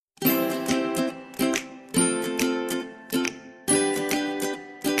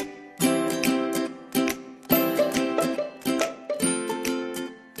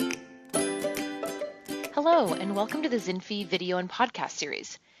Hello, and welcome to the Zinfi video and podcast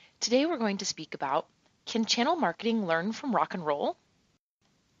series. Today we're going to speak about, can channel marketing learn from rock and roll?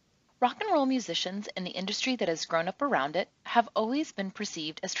 Rock and roll musicians and the industry that has grown up around it have always been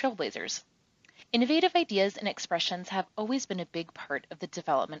perceived as trailblazers. Innovative ideas and expressions have always been a big part of the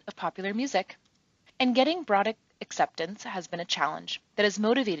development of popular music. And getting broad acceptance has been a challenge that has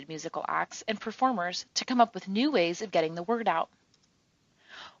motivated musical acts and performers to come up with new ways of getting the word out.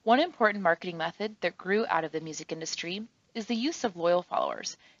 One important marketing method that grew out of the music industry is the use of loyal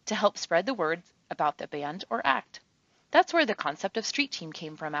followers to help spread the word about the band or act. That's where the concept of street team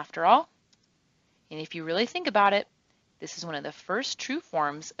came from, after all. And if you really think about it, this is one of the first true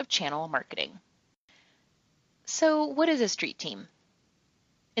forms of channel marketing. So what is a street team?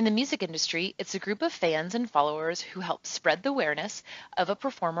 In the music industry, it's a group of fans and followers who help spread the awareness of a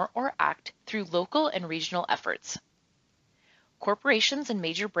performer or act through local and regional efforts. Corporations and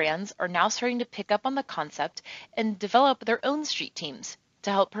major brands are now starting to pick up on the concept and develop their own street teams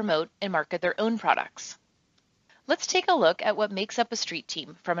to help promote and market their own products. Let's take a look at what makes up a street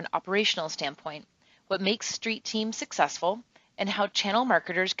team from an operational standpoint, what makes street teams successful, and how channel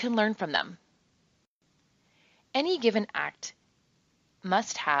marketers can learn from them. Any given act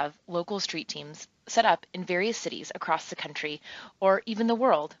must have local street teams set up in various cities across the country or even the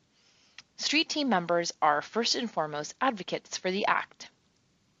world. Street team members are first and foremost advocates for the act.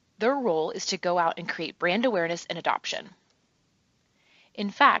 Their role is to go out and create brand awareness and adoption. In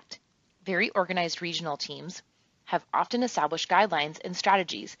fact, very organized regional teams have often established guidelines and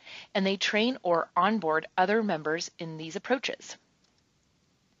strategies, and they train or onboard other members in these approaches.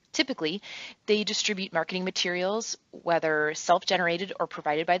 Typically, they distribute marketing materials, whether self-generated or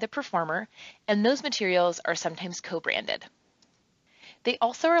provided by the performer, and those materials are sometimes co-branded. They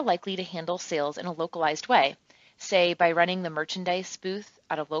also are likely to handle sales in a localized way, say by running the merchandise booth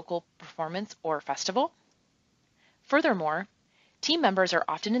at a local performance or festival. Furthermore, team members are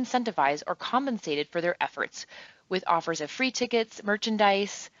often incentivized or compensated for their efforts with offers of free tickets,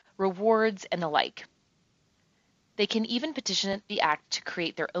 merchandise, rewards, and the like. They can even petition the act to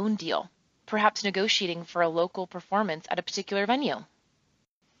create their own deal, perhaps negotiating for a local performance at a particular venue.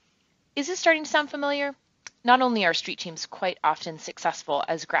 Is this starting to sound familiar? Not only are street teams quite often successful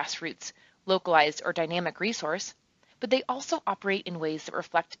as grassroots, localized, or dynamic resource, but they also operate in ways that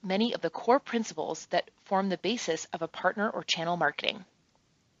reflect many of the core principles that form the basis of a partner or channel marketing.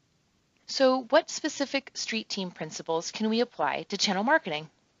 So what specific street team principles can we apply to channel marketing?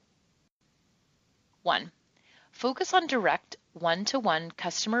 1. Focus on direct one-to-one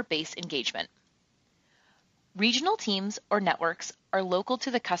customer base engagement. Regional teams or networks are local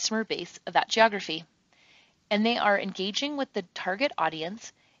to the customer base of that geography, and they are engaging with the target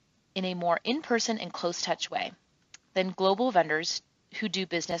audience in a more in-person and close-touch way than global vendors who do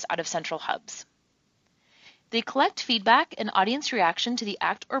business out of central hubs. They collect feedback and audience reaction to the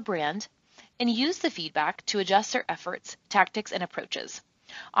act or brand and use the feedback to adjust their efforts, tactics, and approaches,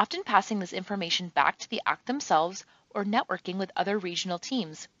 often passing this information back to the act themselves or networking with other regional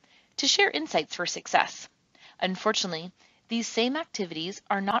teams to share insights for success. Unfortunately, these same activities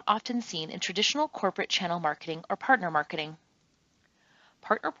are not often seen in traditional corporate channel marketing or partner marketing.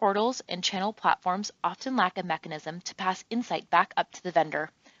 Partner portals and channel platforms often lack a mechanism to pass insight back up to the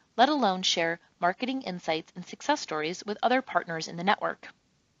vendor, let alone share marketing insights and success stories with other partners in the network.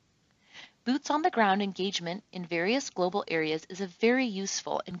 Boots on the ground engagement in various global areas is very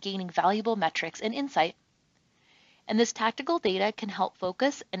useful in gaining valuable metrics and insight. And this tactical data can help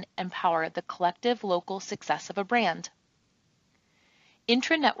focus and empower the collective local success of a brand.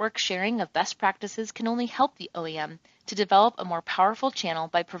 Intra-network sharing of best practices can only help the OEM to develop a more powerful channel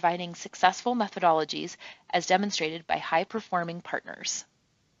by providing successful methodologies as demonstrated by high-performing partners.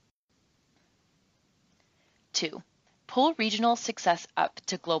 2. Pull regional success up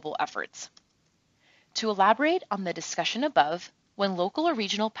to global efforts. To elaborate on the discussion above, when local or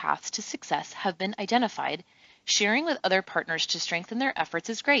regional paths to success have been identified, sharing with other partners to strengthen their efforts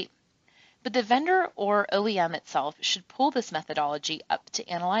is great. But the vendor or OEM itself should pull this methodology up to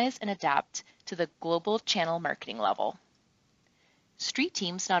analyze and adapt to the global channel marketing level. Street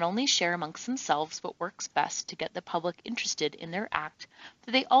teams not only share amongst themselves what works best to get the public interested in their act,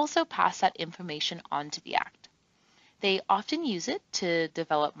 but they also pass that information on to the act. They often use it to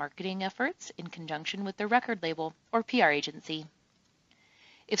develop marketing efforts in conjunction with their record label or PR agency.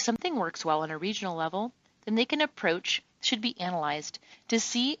 If something works well on a regional level, then they should be analyzed to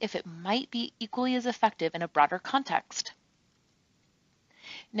see if it might be equally as effective in a broader context.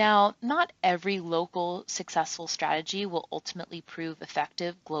 Now, not every local successful strategy will ultimately prove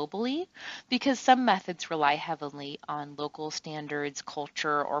effective globally because some methods rely heavily on local standards,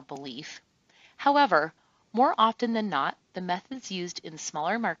 culture, or belief. However, More often than not, the methods used in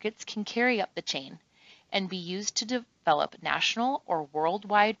smaller markets can carry up the chain and be used to develop national or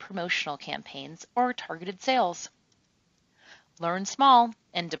worldwide promotional campaigns or targeted sales. Learn small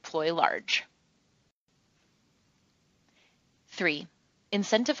and deploy large. 3.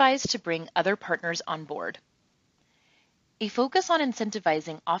 Incentivize to bring other partners on board. A focus on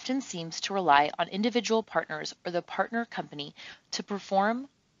incentivizing often seems to rely on individual partners or the partner company to perform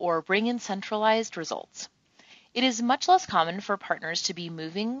or bring in centralized results. It is much less common for partners to be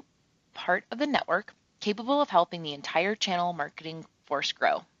moving part of the network capable of helping the entire channel marketing force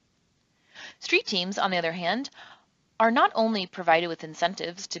grow. Street teams, on the other hand, are not only provided with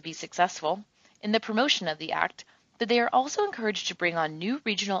incentives to be successful in the promotion of the act, but they are also encouraged to bring on new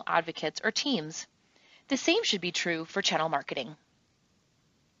regional advocates or teams. The same should be true for channel marketing.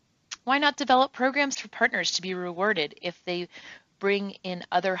 Why not develop programs for partners to be rewarded if they bring in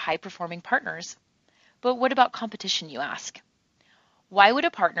other high-performing partners? But what about competition, you ask? Why would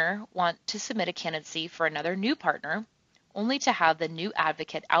a partner want to submit a candidacy for another new partner only to have the new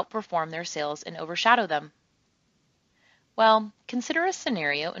advocate outperform their sales and overshadow them? Well, consider a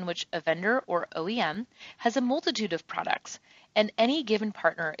scenario in which a vendor or OEM has a multitude of products and any given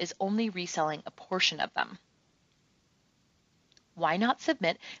partner is only reselling a portion of them. Why not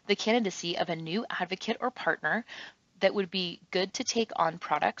submit the candidacy of a new advocate or partner that would be good to take on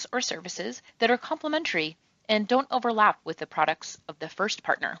products or services that are complementary and don't overlap with the products of the first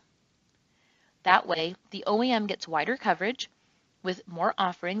partner? That way, the OEM gets wider coverage with more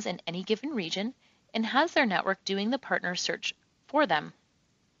offerings in any given region and has their network doing the partner search for them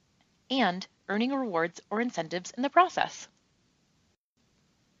and earning rewards or incentives in the process.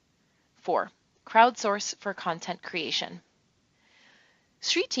 4. Crowdsource for content creation.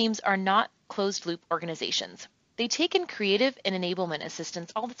 Street teams are not closed-loop organizations. They take in creative and enablement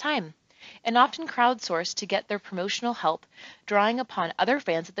assistance all the time and often crowdsource to get their promotional help, drawing upon other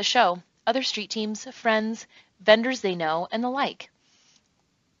fans at the show, other street teams, friends, vendors they know, and the like.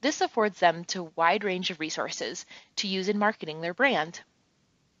 This affords them a wide range of resources to use in marketing their brand.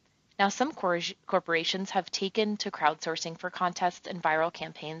 Now, some corporations have taken to crowdsourcing for contests and viral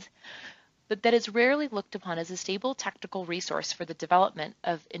campaigns, but that is rarely looked upon as a stable tactical resource for the development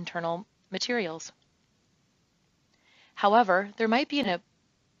of internal materials. However, there might be an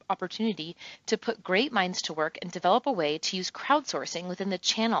opportunity to put great minds to work and develop a way to use crowdsourcing within the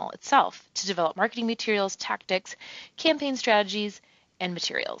channel itself to develop marketing materials, tactics, campaign strategies, and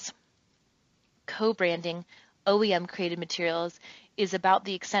materials. Co-branding, OEM-created materials is about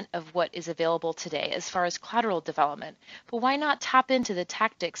the extent of what is available today as far as collateral development, but why not tap into the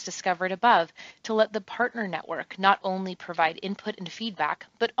tactics discovered above to let the partner network not only provide input and feedback,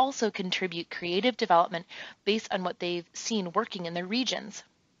 but also contribute creative development based on what they've seen working in their regions?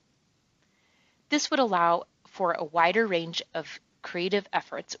 This would allow for a wider range of creative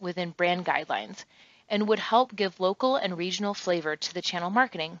efforts within brand guidelines and would help give local and regional flavor to the channel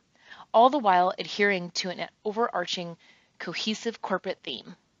marketing, all the while adhering to an overarching cohesive corporate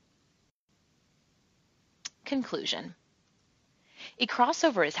theme. Conclusion. A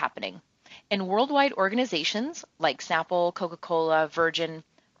crossover is happening, and worldwide organizations like Snapple, Coca-Cola, Virgin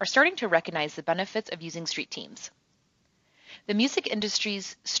are starting to recognize the benefits of using street teams. The music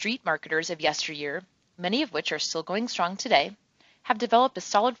industry's street marketers of yesteryear, many of which are still going strong today, have developed a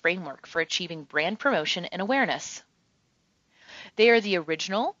solid framework for achieving brand promotion and awareness. They are the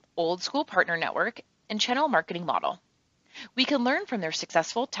original, old-school partner network and channel marketing model. We can learn from their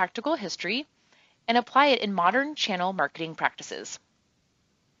successful tactical history and apply it in modern channel marketing practices.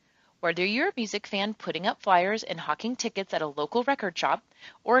 Whether you're a music fan putting up flyers and hawking tickets at a local record shop,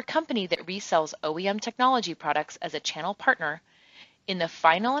 or a company that resells OEM technology products as a channel partner, in the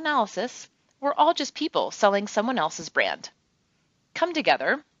final analysis, we're all just people selling someone else's brand. Come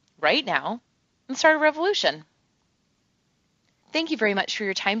together, right now, and start a revolution. Thank you very much for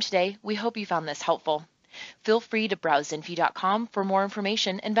your time today. We hope you found this helpful. Feel free to browse zinfi.com for more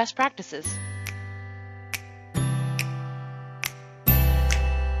information and best practices.